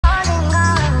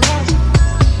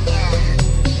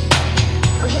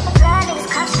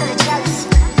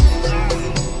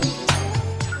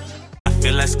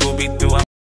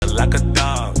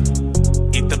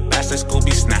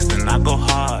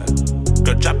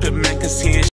drop it, man, cause he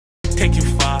ain't take you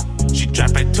far. She drop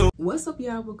it too. What's up,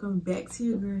 y'all? Welcome back to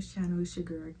your girl's channel. It's your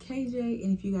girl KJ,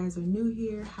 and if you guys are new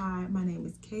here, hi, my name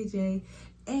is KJ.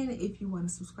 And if you want to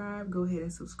subscribe, go ahead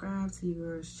and subscribe to your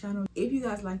girl's channel. If you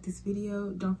guys like this video,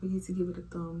 don't forget to give it a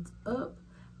thumbs up.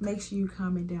 Make sure you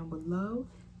comment down below,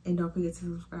 and don't forget to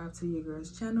subscribe to your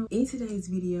girl's channel. In today's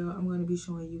video, I'm going to be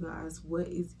showing you guys what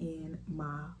is in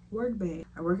my work bag.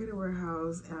 I work at a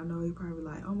warehouse, and I know you're probably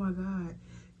like, oh my god,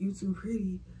 you too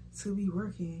pretty to be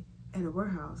working at a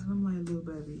warehouse. And I'm like, little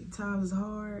baby, times is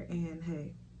hard, and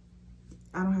hey,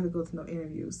 I don't have to go to no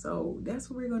interview. So that's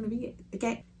what we're going to be at,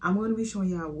 okay? I'm going to be showing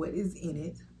y'all what is in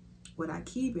it, what I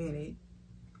keep in it,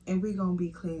 and we're going to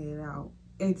be cleaning it out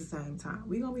at the same time.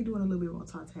 We're going to be doing a little bit more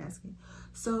tasking.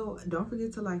 So don't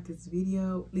forget to like this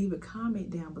video, leave a comment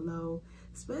down below,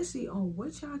 especially on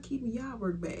what y'all keep in y'all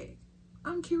work bag.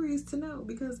 I'm curious to know,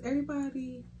 because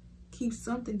everybody keeps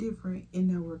something different in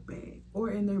their work bag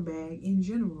or in their bag in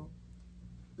general.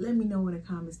 Let me know in the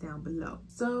comments down below.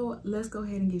 So let's go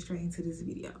ahead and get straight into this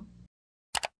video.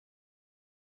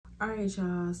 All right,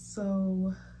 y'all,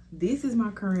 so this is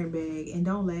my current bag, and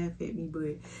don't laugh at me,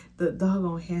 but the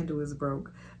doggone handle is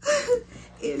broke.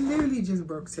 It literally just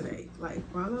broke today. Like,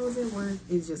 while I was at work,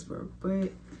 it just broke.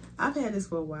 But I've had this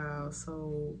for a while,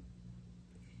 so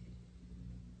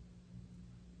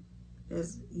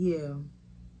that's, yeah.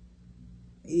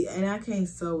 And I can't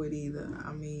sew it either.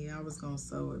 I mean, I was gonna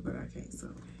sew it, but I can't sew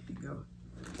it. Here you go.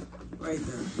 Right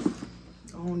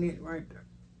there. On it right there.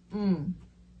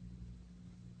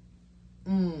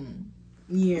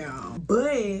 Yeah.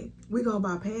 But we're gonna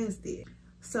bypass it.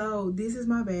 So this is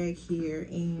my bag here,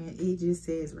 and it just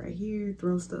says right here,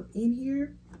 throw stuff in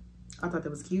here. I thought that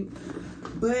was cute.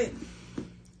 But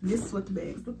this is what the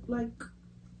bags look like.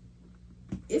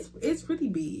 It's pretty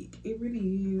big. It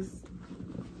really is.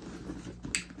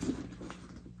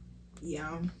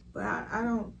 Yeah, but I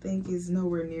don't think it's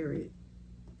nowhere near it.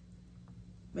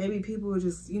 Maybe people are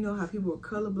just, you know how people are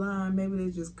colorblind, maybe they're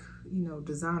just, you know,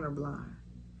 designer blind.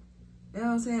 You know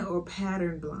what I'm saying? Or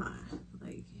pattern blind.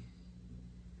 Like,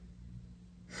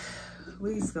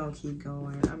 we just gonna keep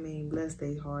going. I mean, bless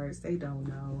their hearts, they don't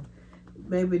know.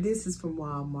 Baby, this is from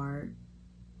Walmart.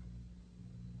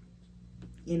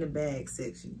 In the bag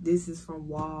section. This is from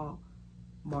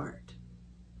Walmart.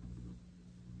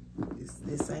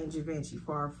 This ain't Givenchy,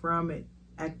 far from it.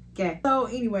 Okay. So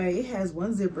anyway, it has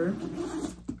one zipper,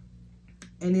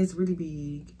 and it's really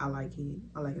big. I like it.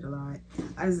 I like it a lot.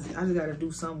 I just gotta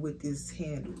do something with this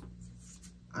handle.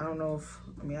 I don't know if,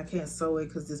 I mean, I can't sew it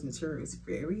because this material is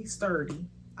very sturdy.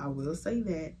 I will say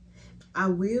that. I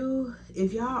will,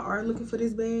 if y'all are looking for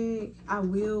this bag, I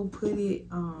will put it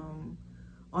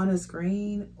on a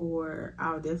screen, or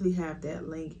I'll definitely have that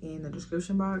link in the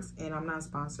description box. And I'm not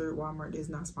sponsored. Walmart is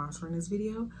not sponsoring this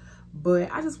video, but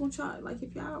I just want y'all, like,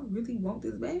 if y'all really want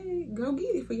this bag, go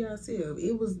get it for yourself.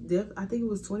 It was I think it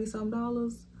was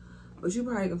 $20-something, but you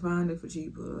probably can find it for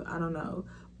cheaper. I don't know,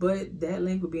 but that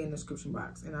link will be in the description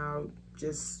box, and I'll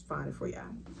just find it for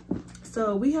y'all.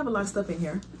 So we have a lot of stuff in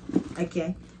here.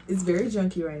 Okay, it's very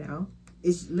junky right now.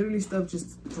 It's literally stuff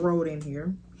just throw it in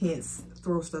here, hence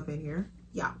throw stuff in here.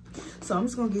 Yeah, so I'm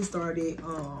just gonna get started.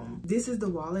 This is the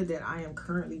wallet that I am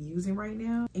currently using right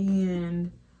now,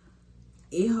 and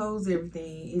it holds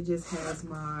everything. It just has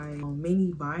my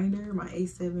mini binder, my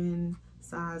A7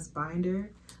 size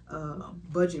binder,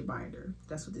 budget binder.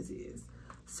 That's what this is.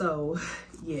 So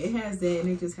yeah, it has that, and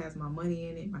it just has my money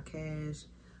in it, my cash,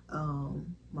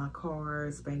 my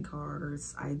cards, bank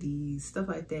cards, IDs, stuff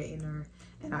like that in there,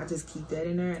 and I just keep that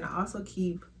in there. And I also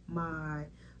keep my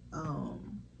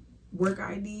work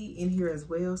ID in here as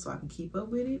well, so I can keep up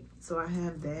with it. So I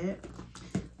have that.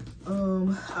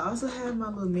 I also have my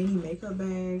little mini makeup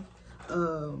bag.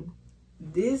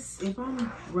 This, if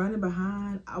I'm running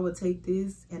behind, I would take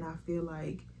this, and I feel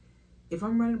like if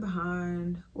I'm running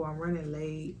behind or I'm running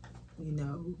late, you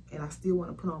know, and I still want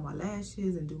to put on my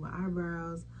lashes and do my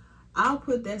eyebrows, I'll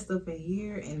put that stuff in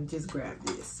here and just grab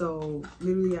this. So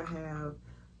literally I have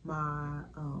my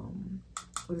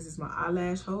what is this, my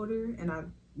eyelash holder, and I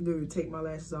literally take my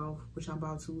lashes off, which I'm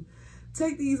about to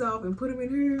take these off and put them in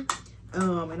here.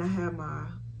 And I have my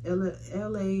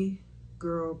LA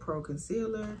Girl Pro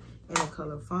Concealer in the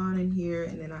color Fawn in here,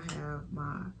 and then I have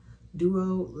my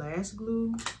Duo Lash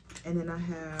Glue, and then I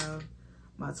have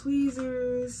my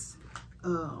tweezers,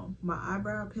 my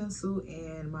eyebrow pencil,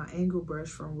 and my angle brush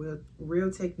from Real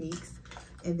Techniques,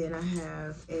 and then I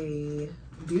have a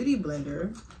beauty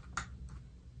blender.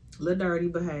 A little dirty,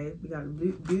 but hey, we got a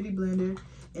beauty blender.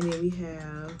 And then we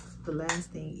have, the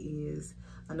last thing is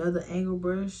another angle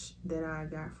brush that I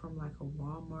got from like a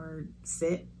Walmart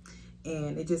set.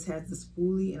 and it just has the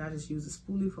spoolie, and I just use the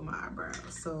spoolie for my eyebrows.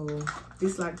 So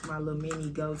this like my little mini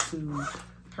go-to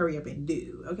hurry up and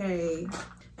do, okay?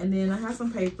 And then I have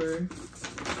some paper,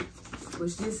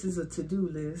 which this is a to-do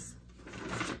list.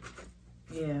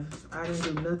 Yeah, I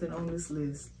didn't do nothing on this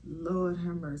list. Lord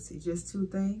have mercy, just 2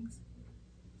 things.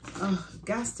 Oh,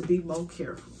 got to be more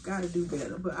careful. Got to do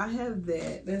better. But I have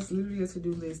that. That's literally a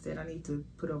to-do list that I need to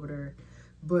put over there.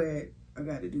 But I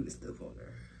got to do the stuff on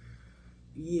there.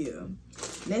 Yeah.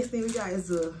 Next thing we got is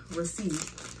a receipt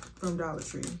from Dollar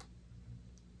Tree.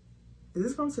 Is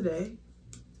this from today?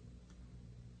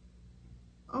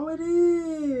 Oh, it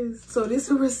is. So this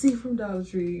is a receipt from Dollar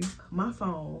Tree. My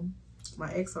phone, my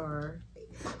XR.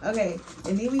 Okay,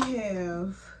 and then we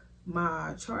have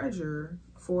my charger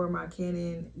for my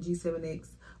Canon G7X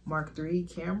Mark III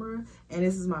camera, and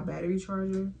this is my battery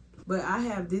charger. But I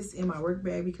have this in my work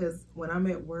bag because when I'm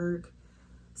at work,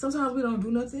 sometimes we don't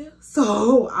do nothing,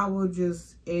 so I will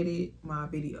just edit my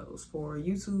videos for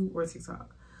YouTube or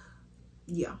TikTok.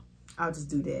 Yeah, I'll just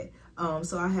do that.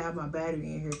 So I have my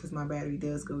battery in here because my battery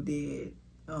does go dead,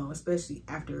 especially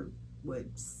after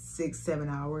what 6-7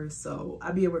 hours. So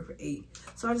I'll be at work for 8,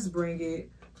 so I just bring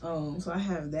it. So I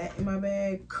have that in my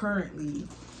bag currently,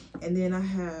 and then I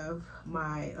have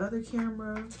my other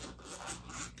camera.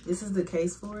 This is the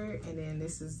case for it, and then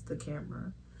this is the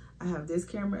camera. I have this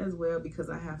camera as well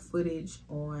because I have footage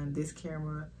on this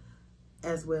camera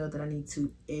as well that I need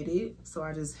to edit. So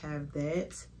I just have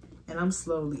that, and I'm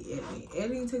slowly editing.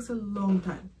 Editing takes a long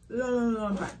time,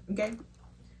 long time. Okay.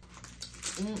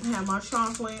 Have my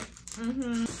trunk lamp.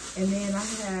 And then I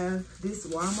have this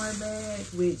Walmart bag,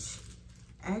 which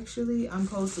actually I'm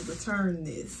supposed to return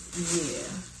this.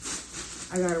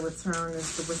 Yeah, I gotta return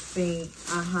this to receipt.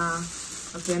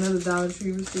 Okay, another Dollar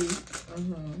Tree receipt.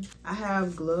 I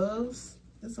have gloves.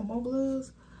 There's some more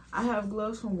gloves. I have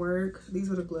gloves from work.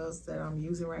 These are the gloves that I'm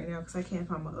using right now because I can't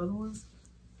find my other ones,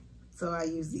 so I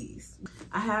use these.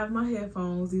 I have my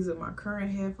headphones. These are my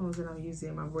current headphones that I'm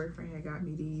using. My boyfriend had got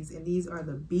me these, and these are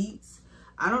the Beats.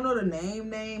 I don't know the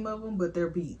name of them, but they're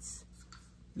Beats.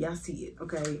 Y'all see it,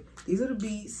 okay? These are the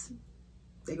Beats.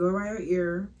 They go around your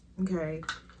ear, okay?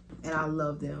 And I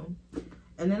love them.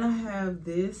 And then I have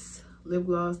this lip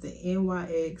gloss, the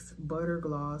NYX Butter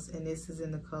Gloss, and this is in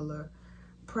the color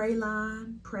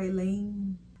Praline.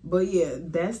 But yeah,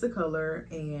 that's the color,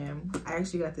 and I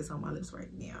actually got this on my lips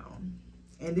right now.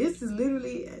 And this is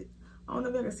literally, I don't know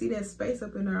if I can see that space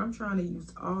up in there. I'm trying to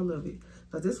use all of it,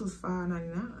 but this was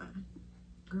 $5.99.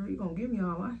 Girl, you gonna give me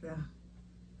all my stuff?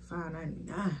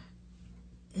 $5.99.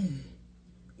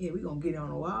 Yeah, we gonna get it on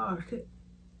the wall.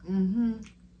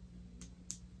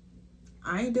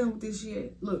 I ain't done with this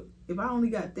yet. Look, if I only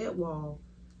got that wall,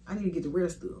 I need to get the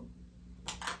rest of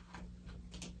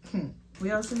them.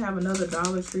 We also have another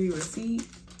Dollar Tree receipt.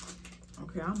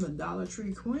 Okay, I'm the Dollar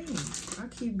Tree queen. I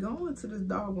keep going to this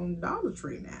doggone Dollar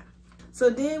Tree now. So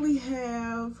then we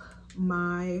have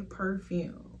my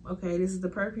perfume. Okay, this is the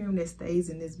perfume that stays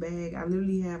in this bag. I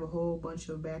literally have a whole bunch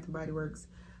of Bath & Body Works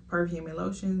perfume and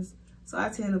lotions. So I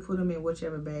tend to put them in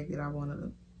whichever bag that I want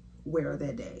to wear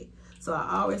that day. So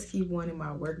I always keep one in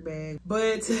my work bag.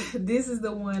 But this is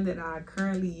the one that I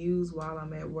currently use while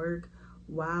I'm at work,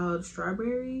 Wild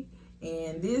Strawberry.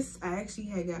 And this, I actually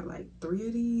had got like 3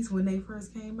 of these when they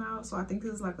first came out. So I think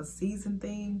this is like a season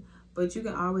thing. But you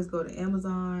can always go to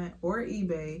Amazon or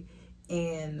eBay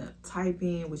and type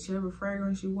in whichever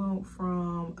fragrance you want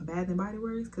from Bath & Body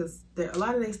Works, because a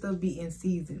lot of their stuff be in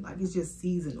season. Like, it's just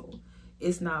seasonal.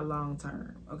 It's not long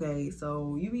term, okay?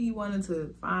 So you be wanting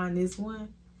to find this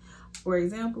one. For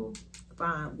example,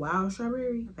 find Wild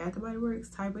Strawberry, Bath & Body Works,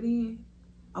 type it in.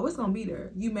 Oh, it's gonna be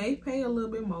there. You may pay a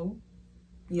little bit more,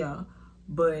 yeah,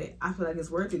 but I feel like it's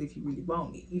worth it if you really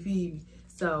want it. You feel me?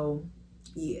 So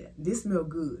yeah, this smells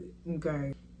good,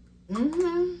 okay?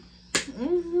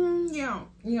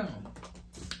 Yeah.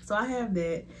 So I have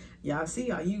that. Y'all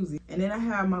see I use it. And then I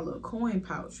have my little coin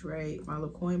pouch, right? My little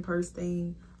coin purse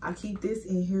thing. I keep this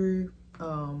in here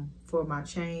for my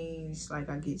change. Like,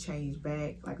 I get change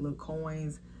back, like little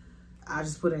coins. I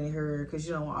just put it in here because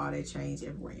you don't want all that change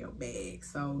everywhere in your bag.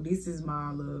 So this is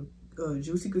my little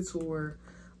Juicy Couture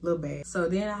little bag. So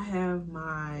then I have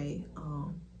my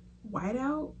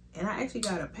whiteout, and I actually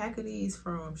got a pack of these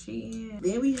from Shein.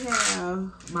 Then we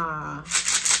have my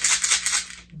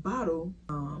bottle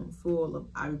full of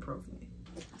ibuprofen.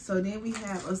 So then we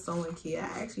have a sewing kit.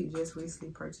 I actually just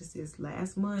recently purchased this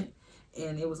last month,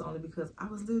 and it was only because I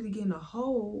was literally getting a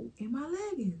hole in my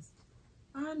leggings.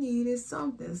 I needed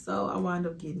something, so I wound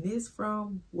up getting this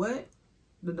from what?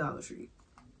 The Dollar Tree,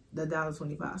 the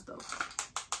 $1.25 store.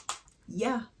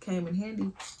 yeah, came in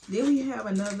handy. Then we have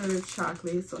another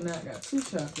chocolate. So now I got 2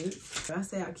 chocolates. I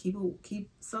say I keep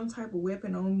some type of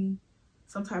weapon on me,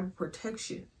 some type of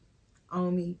protection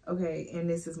on me. Okay, and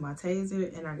this is my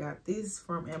taser, and I got this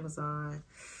from Amazon.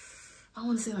 I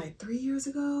want to say like 3 years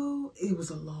ago. It was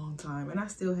a long time, and I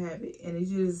still have it. And it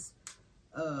just,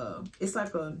 it's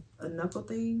like a knuckle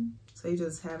thing. So you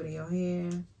just have it in your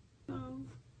hand. You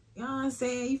know what I'm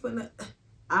saying? You finna,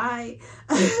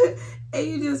 and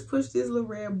you just push this little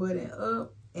red button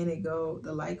up, and it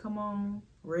the light come on,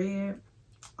 red,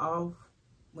 off,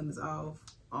 when it's off,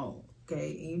 on.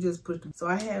 Okay, and you just push them. So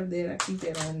I have that. I keep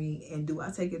that on me. And do I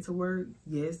take it to work?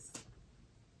 Yes.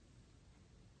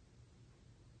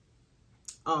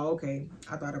 Oh, okay.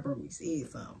 I thought I probably said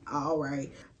something. All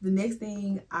right. The next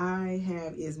thing I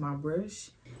have is my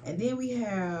brush. And then we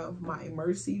have my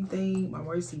emergency thing, my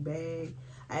emergency bag.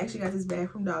 I actually got this bag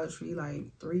from Dollar Tree like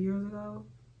 3 years ago.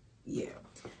 Yeah.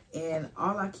 And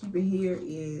all I keep in here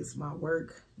is my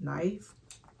work knife.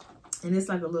 And it's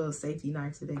like a little safety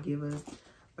knife that they give us.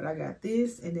 But I got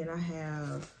this, and then I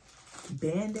have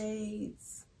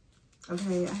Band-Aids.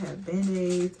 Okay, I have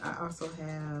Band-Aids. I also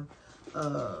have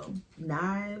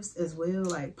knives as well,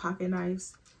 like pocket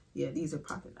knives. Yeah, these are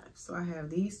pocket knives. So I have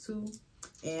these 2,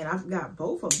 and I've got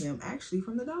both of them actually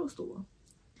from the dollar store.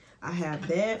 I have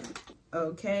that.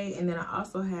 Okay, and then I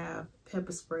also have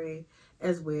pepper spray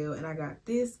as well, and I got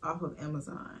this off of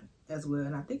Amazon as well,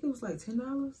 and I think it was like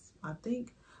 $10, I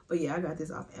think. But yeah, I got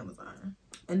this off Amazon.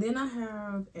 And then I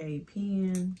have a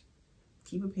pen.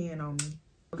 Keep a pen on me.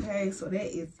 Okay, so that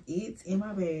is it in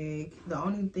my bag. The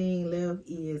only thing left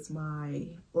is my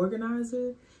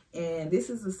organizer, and this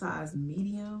is a size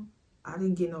medium. I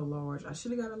didn't get no large. I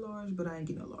should have got a large, but I didn't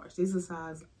get no large. This is a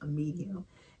size medium,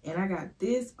 and I got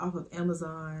this off of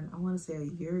Amazon. I want to say a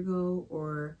year ago,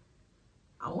 or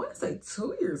I want to say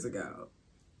 2 years ago.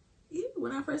 Yeah,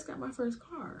 when I first got my first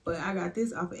car. But I got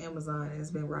this off of Amazon, and it's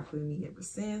been rocking with me ever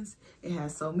since. It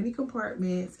has so many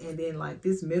compartments, and then like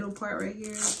this middle part right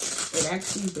here, it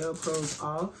actually velcros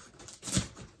off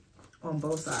on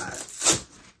both sides.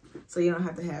 So you don't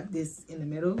have to have this in the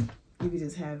middle. You can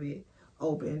just have it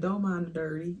open. Don't mind the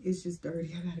dirty. It's just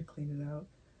dirty. I gotta clean it out.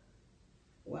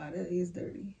 Wow, that is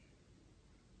dirty.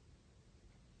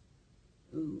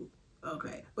 Ooh,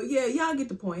 okay. But yeah, y'all get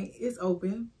the point. It's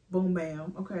open. Boom,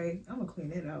 bam. Okay, I'm gonna clean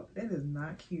that out. That is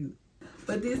not cute.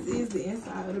 But this is the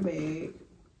inside of the bag.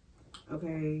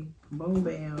 Okay, boom,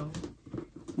 bam.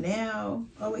 Now,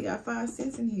 oh, we got 5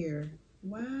 cents in here.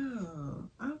 Wow.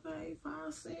 Okay,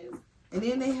 5 cents. And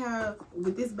then they have,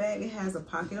 with this bag, it has a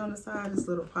pocket on the side, this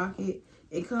little pocket.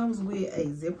 It comes with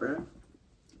a zipper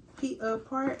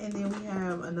part, and then we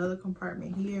have another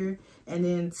compartment here, and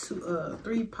then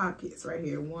 3 pockets right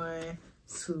here. 1,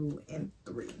 2, and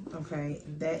 3. Okay,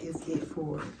 and that is it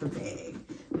for the bag.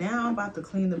 Now I'm about to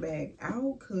clean the bag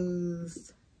out,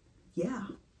 because yeah,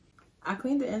 I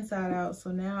cleaned the inside out. So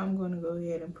now I'm going to go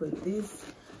ahead and put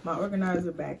my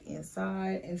organizer back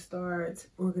inside and start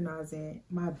organizing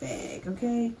my bag.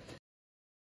 Okay,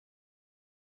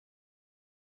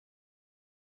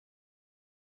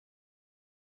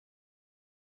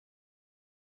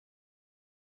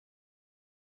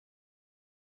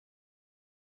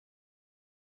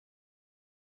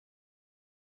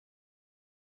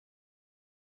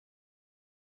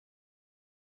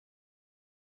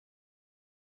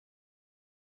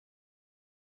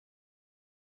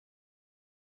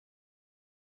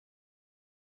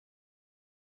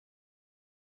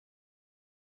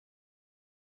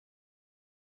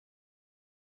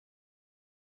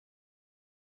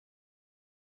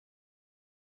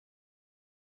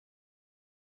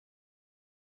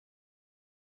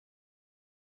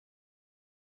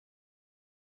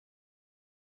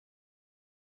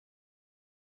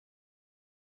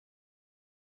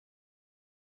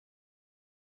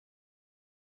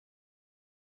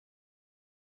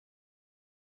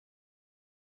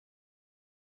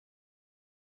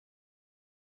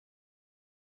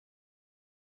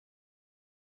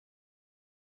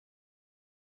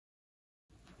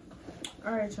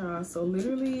 all right, y'all. So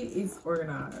literally, it's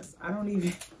organized.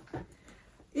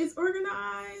 It's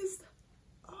organized.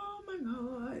 Oh my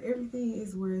God, everything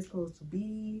is where it's supposed to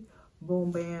be.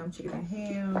 Boom, bam, chicken and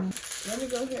ham. Let me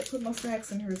go ahead and put my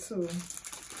snacks in here too.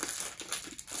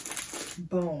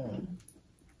 Boom.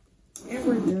 And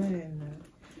we're done.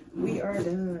 We are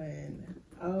done.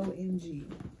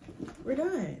 OMG. We're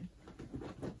done.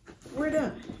 We're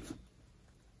done.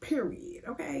 Period.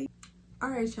 Okay.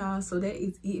 Alright, y'all, so that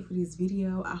is it for this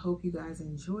video. I hope you guys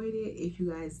enjoyed it. If you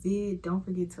guys did, don't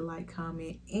forget to like,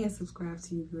 comment, and subscribe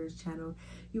to your girl's channel.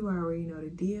 You already know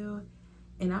the deal.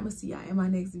 And I'm gonna see y'all in my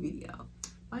next video.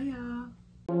 Bye, y'all.